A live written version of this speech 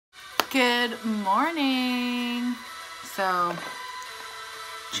Good morning. So,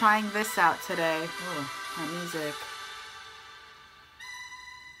 trying this out today. Oh, my music.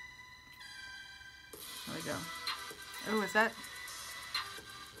 There we go. Oh, is that?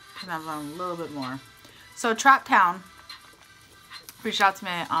 Turn that on a little bit more. So, Trap Town reached out to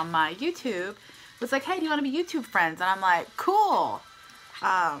me on my YouTube. Was like, hey, do you want to be YouTube friends? And I'm like, cool.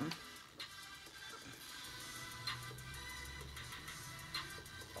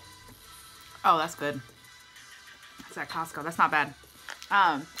 Oh, that's good. It's at Costco. That's not bad.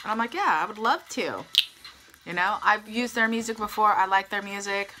 And I'm like, yeah, I would love to. You know, I've used their music before. I like their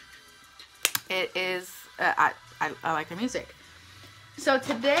music. It is, I like their music. So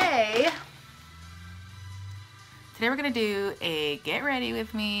today we're going to do a get ready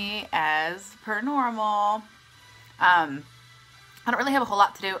with me as per normal. I don't really have a whole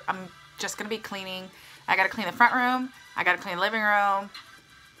lot to do. I'm just going to be cleaning. I got to clean the front room. I got to clean the living room.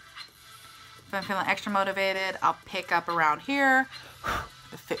 If I'm feeling extra motivated, I'll pick up around here.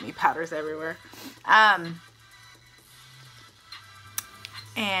 The Fit Me powder's everywhere. And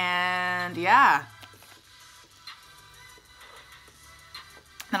yeah.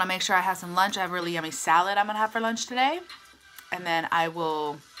 Then I'll make sure I have some lunch. I have a really yummy salad I'm going to have for lunch today. And then I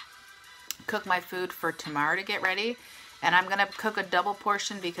will cook my food for tomorrow to get ready. And I'm going to cook a double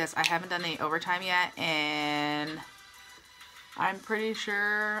portion because I haven't done any overtime yet. And I'm pretty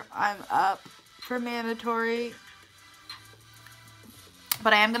sure I'm up for mandatory.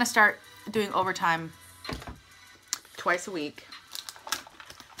 But I am going to start doing overtime twice a week.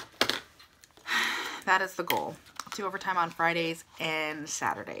 That is the goal. Do overtime on Fridays and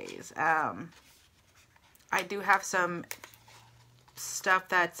Saturdays. I do have some stuff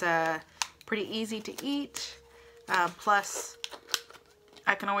that's pretty easy to eat. Plus,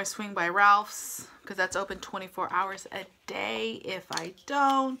 I can always swing by Ralph's because that's open 24 hours a day if I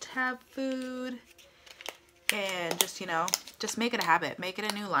don't have food. And just, you know, just make it a habit. Make it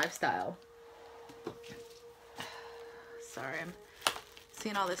a new lifestyle. Sorry, I'm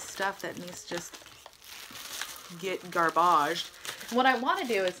seeing all this stuff that needs to just get garbaged. What I want to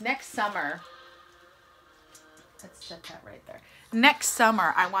do is next summer, let's set that right there. Next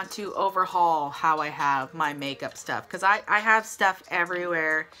summer, I want to overhaul how I have my makeup stuff because I have stuff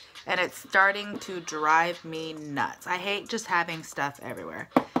everywhere and it's starting to drive me nuts. I hate just having stuff everywhere.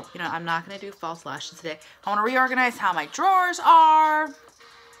 You know, I'm not going to do false lashes today. I want to reorganize how my drawers are.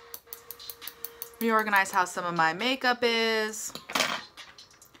 Reorganize how some of my makeup is.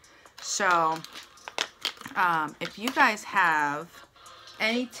 So, if you guys have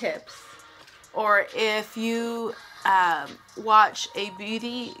any tips, or if you watch a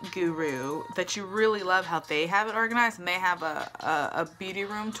beauty guru that you really love how they have it organized, and they have a beauty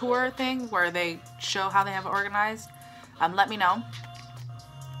room tour thing where they show how they have it organized, let me know.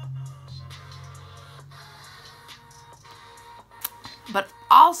 But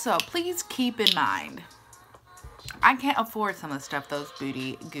also, please keep in mind, I can't afford some of the stuff those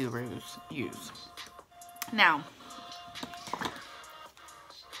beauty gurus use. Now,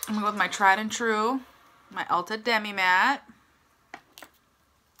 I'm going to go with my tried and true, my Ulta Demi Matte,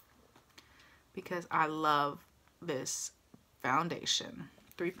 because I love this foundation.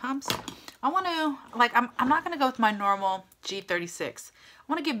 3 pumps. I want to, like, I'm not going to go with my normal G36. I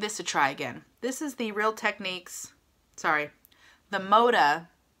want to give this a try again. This is the Real Techniques, the Moda.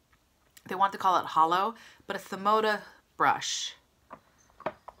 They want to call it hollow, but it's the Moda brush.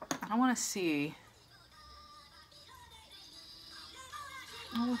 I want to see.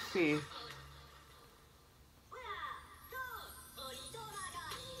 Let's see.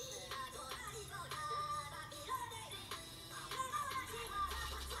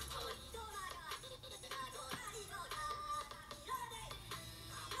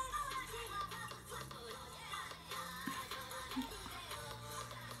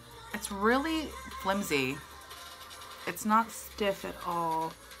 It's really flimsy. It's not stiff at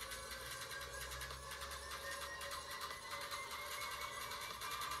all.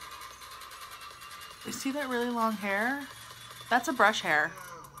 You see that really long hair? That's a brush hair.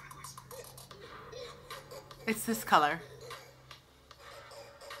 It's this color.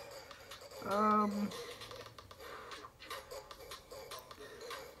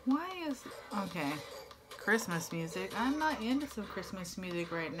 Why is, okay, Christmas music. I'm not into some Christmas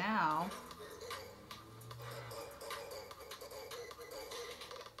music right now.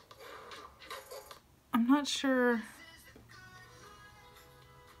 I'm not sure.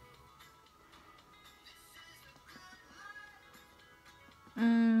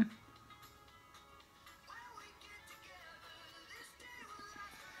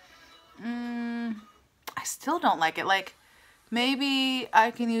 I still don't like it. Like, Maybe I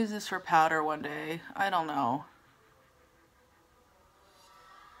can use this for powder one day. I don't know.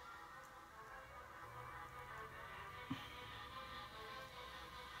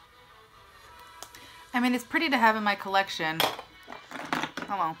 I mean, it's pretty to have in my collection.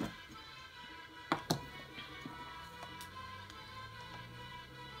 Oh well.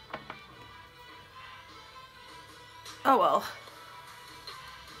 Oh well.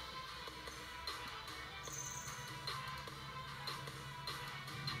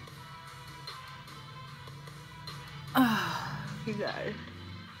 Oh, you guys.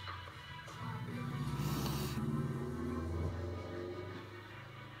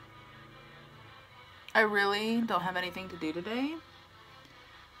 I really don't have anything to do today,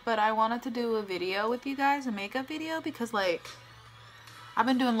 but I wanted to do a video with you guys, a makeup video, because like I've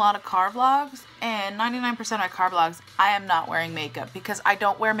been doing a lot of car vlogs, and 99% of my car vlogs I am not wearing makeup because I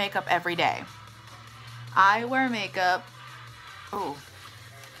don't wear makeup every day. I wear makeup. Oh.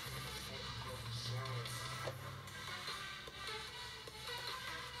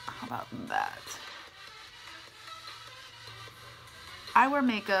 How about that? I wear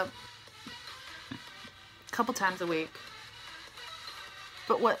makeup a couple times a week.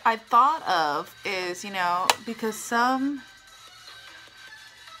 But what I thought of is, you know, because some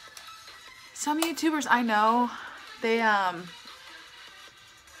YouTubers I know, they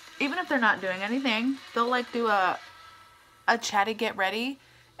even if they're not doing anything, they'll like do a chatty get ready,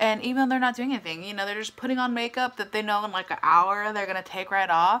 and even though they're not doing anything, you know, they're just putting on makeup that they know in like an hour they're gonna take right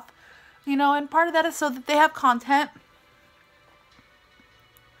off, you know, and part of that is so that they have content.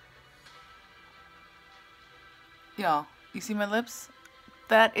 Yo, you see my lips?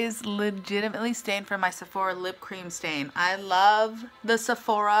 That is legitimately stained from my Sephora lip cream stain. I love the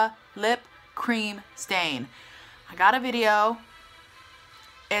Sephora lip cream stain. I got a video.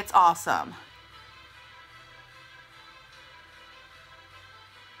 It's awesome.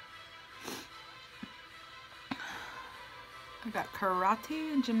 I got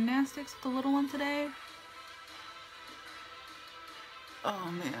karate and gymnastics with the little one today.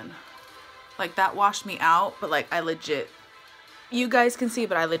 Oh man. Like that washed me out, but like I legit, you guys can see,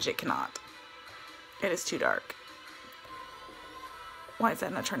 but I legit cannot. It is too dark. Why is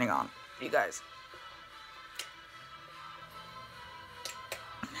that not turning on, you guys?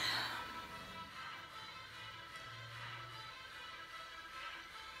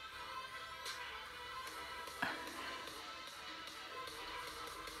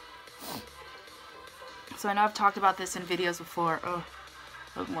 So I know I've talked about this in videos before. Oh,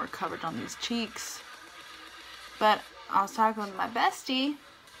 a little more coverage on these cheeks. But I was talking with my bestie,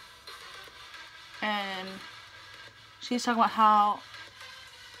 and she's talking about how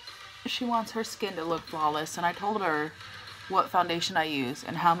she wants her skin to look flawless, and I told her what foundation I use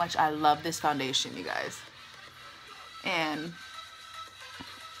and how much I love this foundation, you guys. And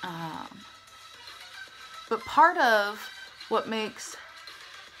but part of what makes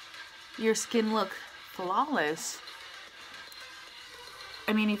your skin look flawless,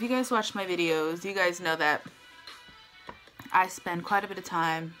 I mean, if you guys watch my videos, you guys know that I spend quite a bit of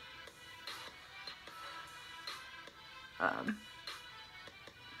time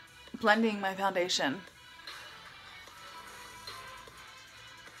blending my foundation.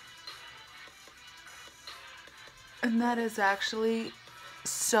 And that is actually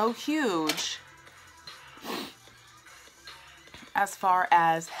so huge as far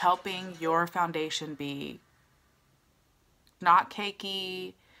as helping your foundation be not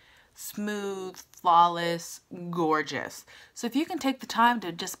cakey, smooth, flawless, gorgeous. So if you can take the time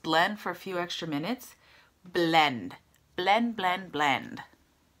to just blend for a few extra minutes, blend, blend, blend, blend.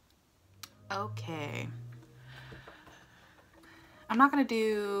 Okay. I'm not gonna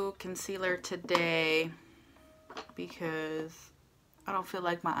do concealer today because I don't feel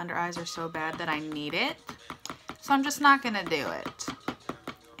like my under eyes are so bad that I need it. So I'm just not gonna do it.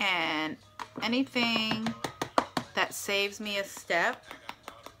 And anything that saves me a step,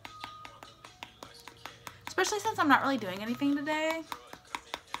 especially since I'm not really doing anything today.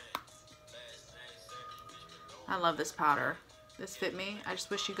 I love this powder. This fit me. I just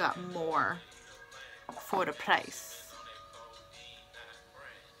wish you got more for the price.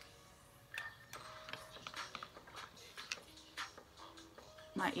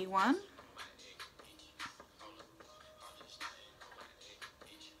 My E1.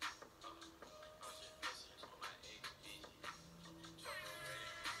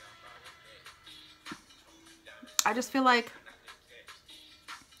 I just feel like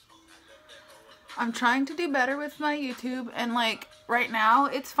I'm trying to do better with my YouTube, and like right now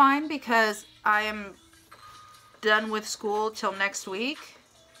it's fine because I am done with school till next week.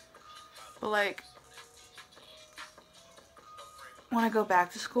 But like when I go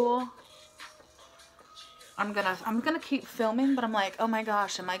back to school, I'm gonna keep filming, but I'm like, oh my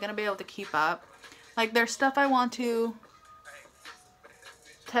gosh, am I gonna be able to keep up? Like, there's stuff I want to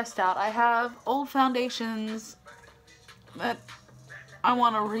test out. I have old foundations that I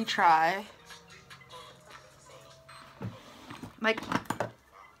want to retry. Like,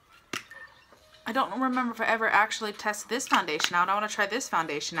 I don't remember if I ever actually tested this foundation out. I want to try this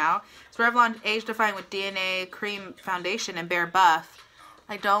foundation out. It's Revlon Age Defying with DNA Cream Foundation and Bare Buff.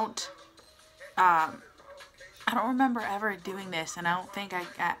 I don't remember ever doing this, and I don't think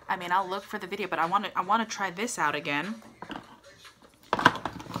I mean, I'll look for the video, but I want to try this out again.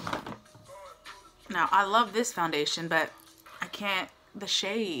 Now, I love this foundation, but I can't, the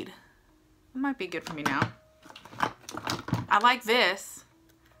shade. It might be good for me now. I like this.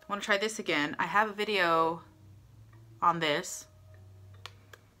 I want to try this again. I have a video on this.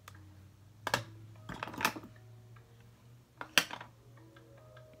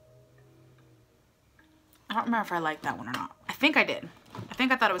 I don't remember if I liked that one or not. I think I did. I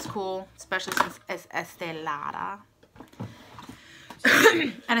think I thought it was cool, especially since it's Estee Lauder.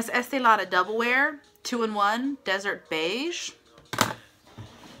 And it's Estee Lauder Double Wear 2-in-1 Desert Beige.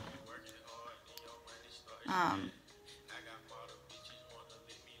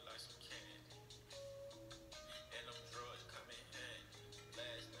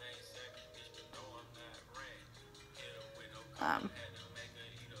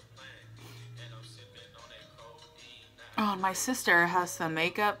 Oh, my sister has some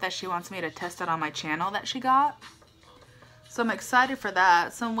makeup that she wants me to test out on my channel that she got. So I'm excited for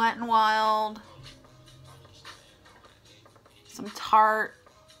that. Some Wet n Wild. Some Tarte.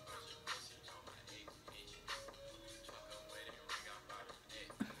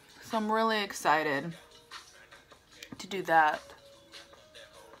 So I'm really excited to do that.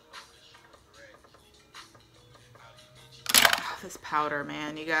 Oh, this powder,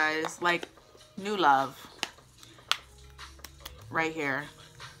 man, you guys. Like, new love. Right here.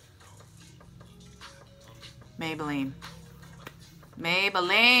 Maybelline.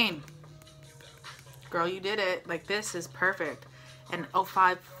 Maybelline. Girl, you did it. Like, this is perfect. And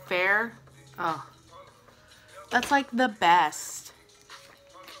 05 Fair. Oh. That's like the best.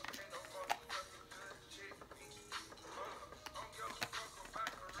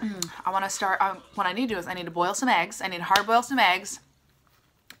 I want to start, what I need to do is I need to boil some eggs. I need to hard boil some eggs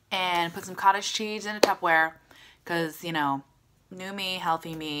and put some cottage cheese in a Tupperware because, you know, new me,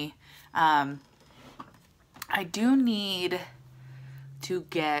 healthy me. I do need to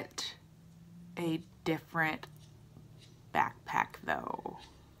get a different backpack though.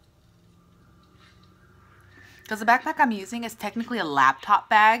 Because the backpack I'm using is technically a laptop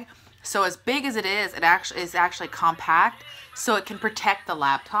bag. So as big as it is actually compact, so it can protect the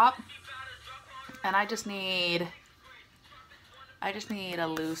laptop. And I just need a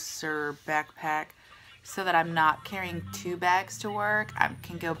looser backpack so that I'm not carrying 2 bags to work. I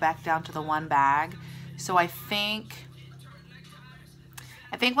can go back down to the 1 bag. So I think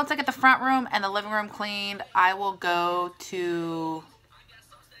once I get the front room and the living room cleaned, I will go to,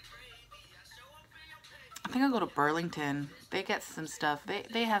 I think I'll go to Burlington. They get some stuff.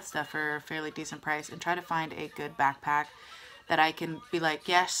 They have stuff for a fairly decent price, and try to find a good backpack that I can be like,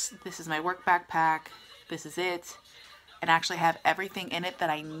 yes, this is my work backpack. This is it. And actually have everything in it that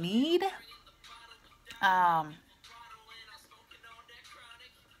I need. Yeah.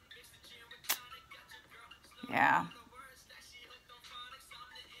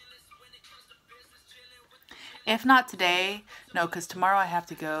 If not today, no, because tomorrow I have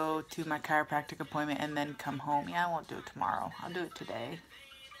to go to my chiropractic appointment and then come home. Yeah, I won't do it tomorrow. I'll do it today.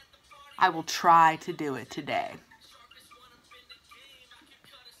 I will try to do it today.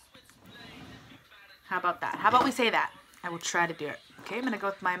 How about that? How about we say that? I will try to do it. Okay, I'm going to go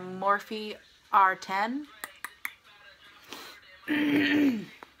with my Morphe R10.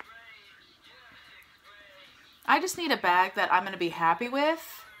 I just need a bag that I'm going to be happy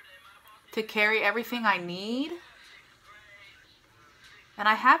with to carry everything I need. And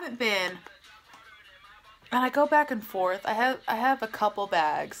I haven't been, and I go back and forth. I have a couple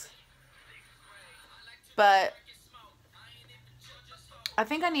bags, but I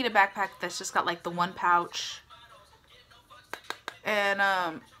think I need a backpack that's just got like the 1 pouch and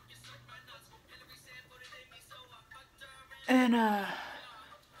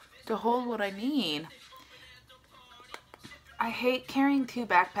to hold what I need. I hate carrying 2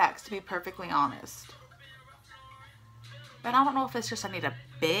 backpacks, to be perfectly honest. And I don't know if it's just I need a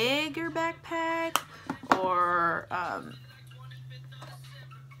bigger backpack or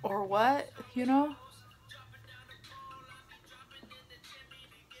what, you know?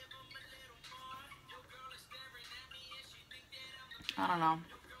 I don't know.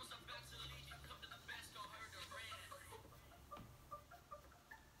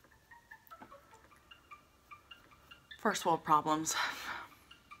 First world problems.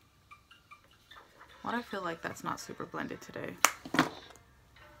 Why do I feel like that's not super blended today?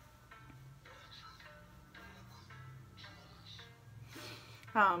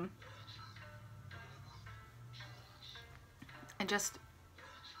 And just,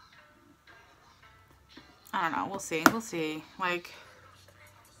 I don't know, we'll see. We'll see. Like,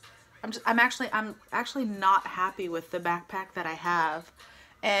 I'm actually not happy with the backpack that I have.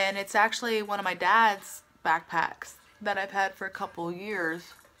 And it's actually one of my dad's backpacks that I've had for a couple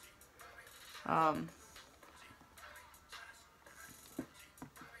years.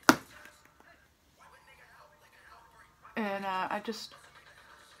 And I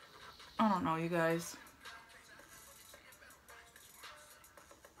don't know, you guys.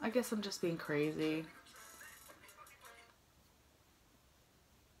 I guess I'm just being crazy.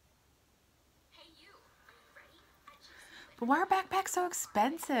 But why are backpacks so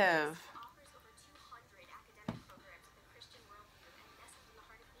expensive?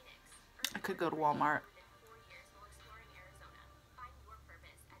 I could go to Walmart.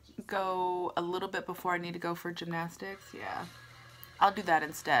 Go a little bit before I need to go for gymnastics. Yeah. I'll do that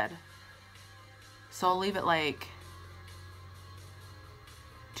instead. So I'll leave it like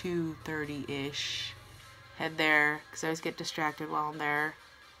 2:30-ish. Head there, because I always get distracted while I'm there.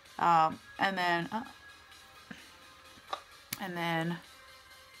 And then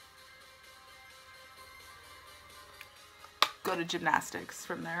go to gymnastics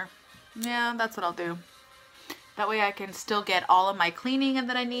from there. Yeah, that's what I'll do. That way I can still get all of my cleaning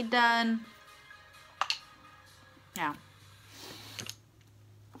that I need done. Yeah.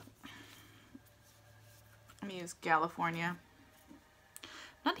 Let me use California.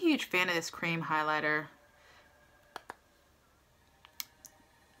 Not a huge fan of this cream highlighter.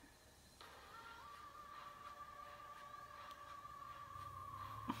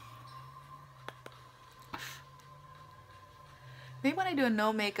 Maybe when I do a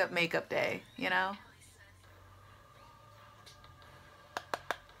no makeup day, you know?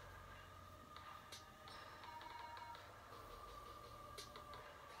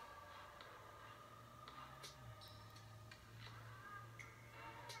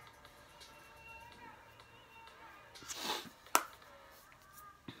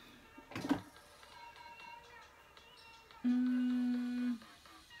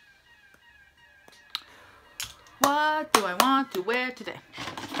 What do I want to wear today?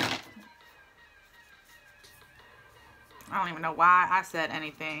 I don't even know why I said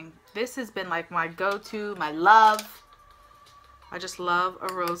anything. This has been like my go-to, my love. I just love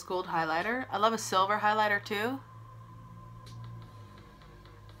a rose gold highlighter. I love a silver highlighter too.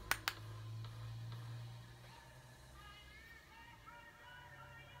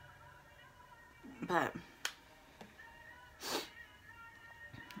 But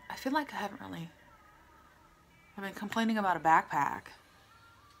I feel like I haven't really... I've been complaining about a backpack.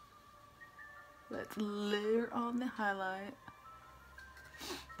 Let's layer on the highlight.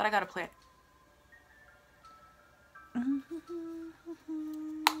 But I gotta play it.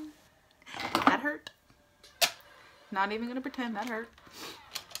 That hurt. Not even gonna pretend that hurt.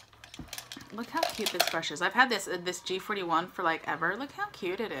 Look how cute this brush is. I've had this G41 for like ever. Look how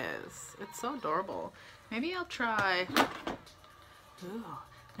cute it is. It's so adorable. Maybe I'll try... Ooh,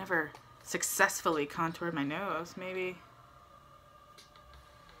 never successfully contoured my nose. Maybe...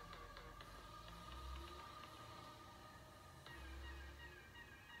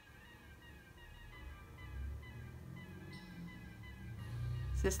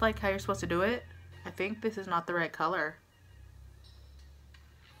 Is this like how you're supposed to do it? I think this is not the right color.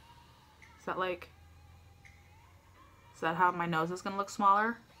 Is that like... Is that how my nose is gonna look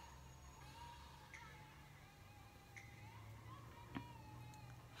smaller?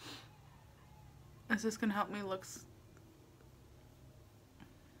 Is this gonna help me look...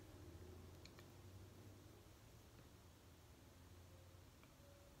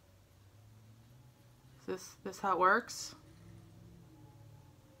 Is this how it works?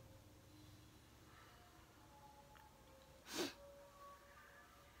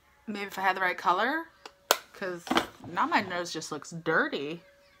 Maybe if I had the right color, because now my nose just looks dirty.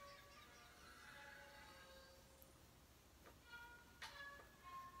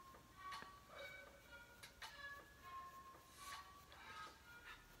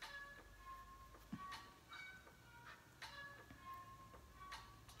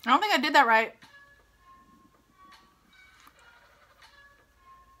 I don't think I did that right.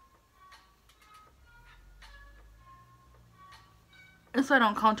 So I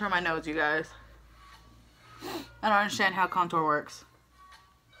don't contour my nose, you guys. I don't understand how contour works.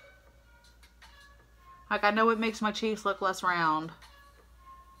 Like, I know it makes my cheeks look less round.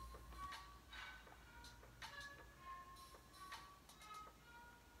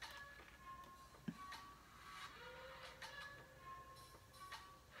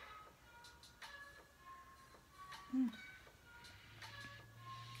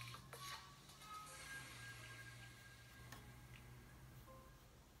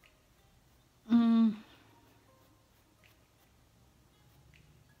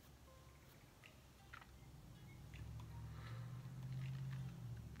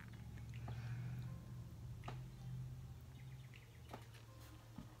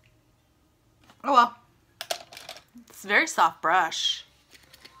 Oh well. It's a very soft brush.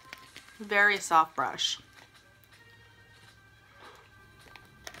 Very soft brush.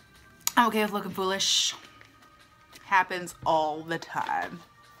 I'm okay with looking foolish. Happens all the time.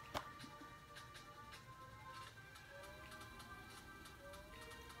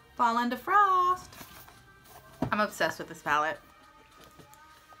 Fall into Frost. I'm obsessed with this palette.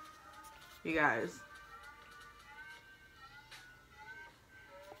 You guys.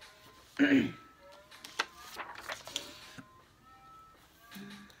 I'm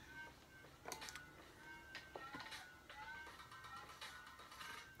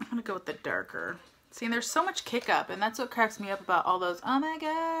gonna go with the darker. See, and there's so much kick up, and that's what cracks me up about all those. Oh my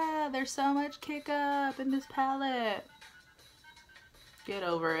god, there's so much kick up in this palette. Get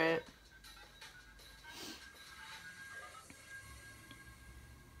over it.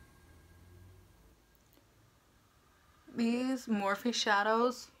 These Morphe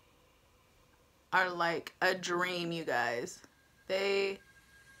shadows are like a dream, you guys. They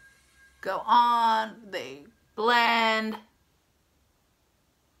go on, they blend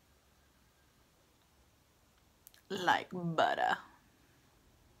like butter.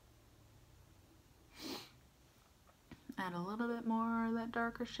 Add a little bit more of that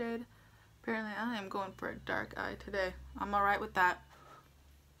darker shade. Apparently I am going for a dark eye today. I'm alright with that.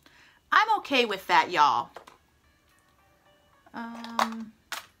 I'm okay with that, y'all. I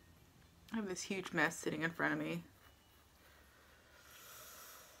have this huge mess sitting in front of me.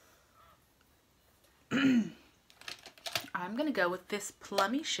 I'm gonna go with this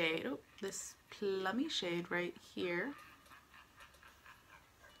plummy shade. Oh, this plummy shade right here.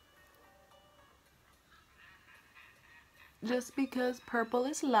 Just because purple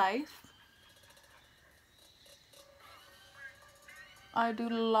is life. I do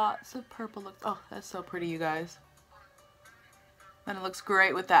lots of purple looks. Oh, that's so pretty, you guys. And it looks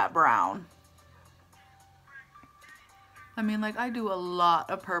great with that brown. I mean, like, I do a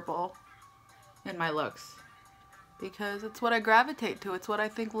lot of purple in my looks because it's what I gravitate to. It's what I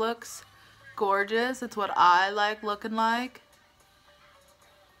think looks gorgeous. It's what I like looking like.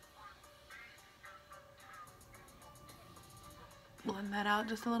 Blend that out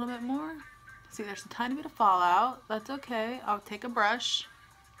just a little bit more. See, there's a tiny bit of fallout. That's okay. I'll take a brush.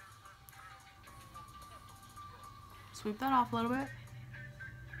 Sweep that off a little bit.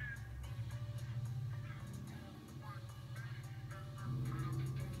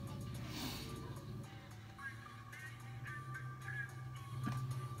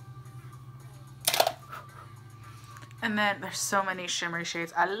 And then there's so many shimmery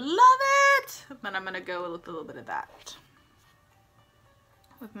shades. I love it! But I'm gonna go with a little bit of that.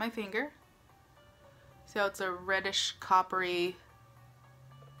 With my finger. See how it's a reddish coppery.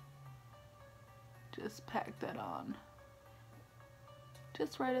 Just pack that on.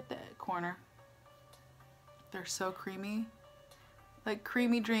 Just right at the corner. They're so creamy. Like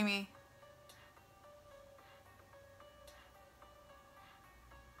creamy dreamy.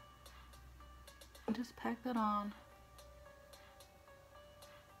 Just pack that on.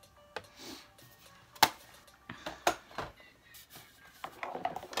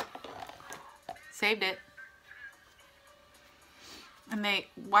 Saved it. And they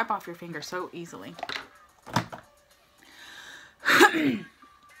wipe off your finger so easily.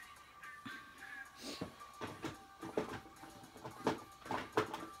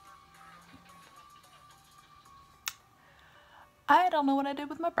 I don't know what I did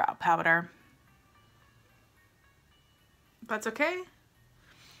with my brow powder. That's okay.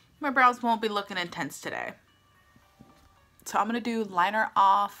 My brows won't be looking intense today. So I'm going to do liner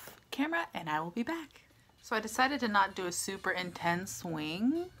off camera and I will be back. So I decided to not do a super intense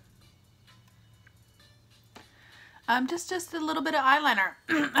wing. Just a little bit of eyeliner.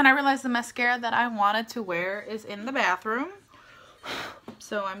 And I realized the mascara that I wanted to wear is in the bathroom.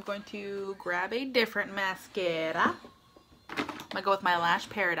 So I'm going to grab a different mascara. I'm going to go with my Lash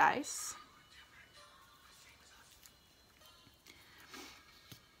Paradise.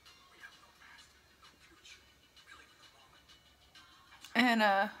 And And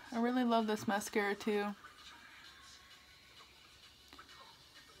I really love this mascara too.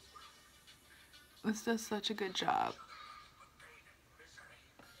 This does such a good job.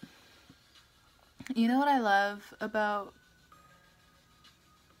 You know what I love about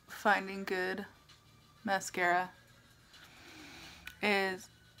finding good mascara is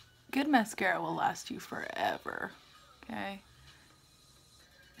good mascara will last you forever, okay?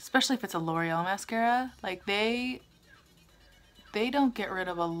 Especially if it's a L'Oreal mascara. Like they don't get rid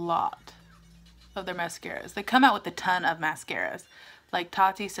of a lot of their mascaras. They come out with a ton of mascaras. Like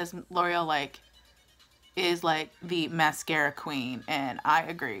Tati says L'Oreal like is like the mascara queen, and I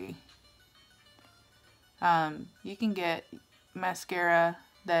agree. You can get mascara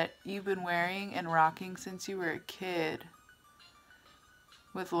that you've been wearing and rocking since you were a kid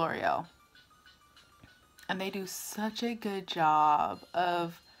with L'Oreal. And they do such a good job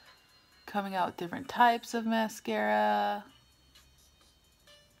of coming out with different types of mascara.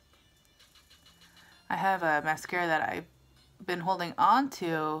 I have a mascara that I've been holding on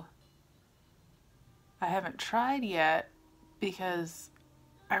to. I haven't tried yet because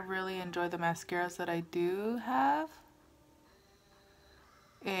I really enjoy the mascaras that I do have.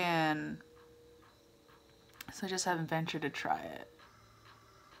 And so I just haven't ventured to try it.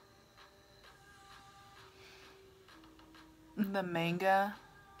 The manga,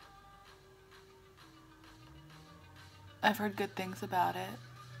 I've heard good things about it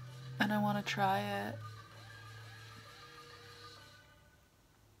and I want to try it.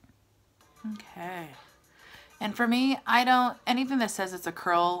 Okay. And for me, I don't, anything that says it's a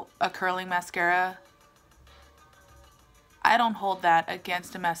curling mascara, I don't hold that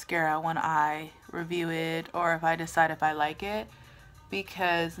against a mascara when I review it or if I decide if I like it,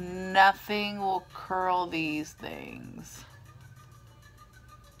 because nothing will curl these things.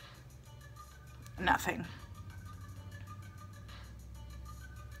 Nothing.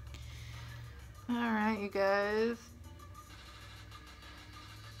 All right, you guys.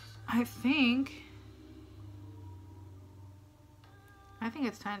 I think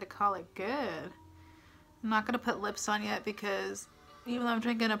it's time to call it good. I'm not going to put lips on yet because even though I'm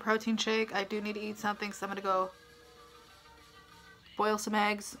drinking a protein shake, I do need to eat something. So I'm going to go boil some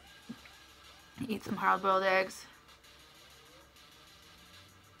eggs, eat some hard-boiled eggs.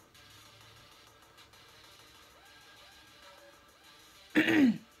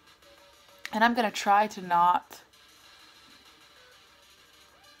 And I'm going to try to not...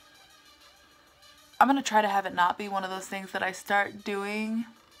 I'm going to try to have it not be one of those things that I start doing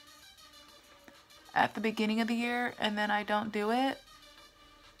at the beginning of the year and then I don't do it.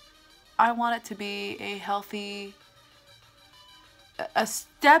 I want it to be a healthy, a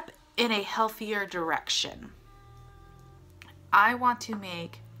step in a healthier direction. I want to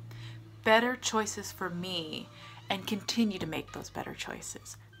make better choices for me and continue to make those better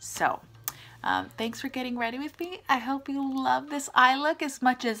choices. So, thanks for getting ready with me. I hope you love this eye look as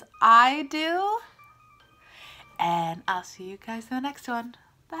much as I do. And I'll see you guys in the next one.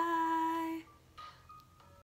 Bye.